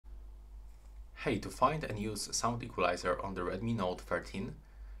Hey, to find and use Sound Equalizer on the Redmi Note 13,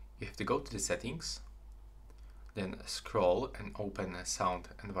 you have to go to the settings, then scroll and open Sound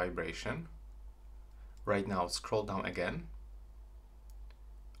and Vibration. Right now scroll down again,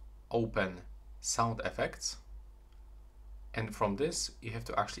 open Sound Effects, and from this you have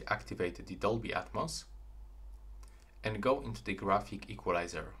to actually activate the Dolby Atmos and go into the Graphic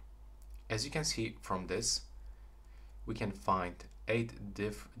Equalizer. As you can see from this, we can find 8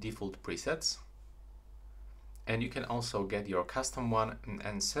 default presets, and you can also get your custom one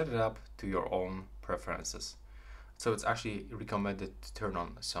and set it up to your own preferences. So it's actually recommended to turn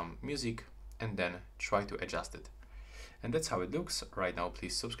on some music and then try to adjust it. And that's how it looks. Right now,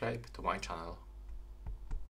 please subscribe to my channel.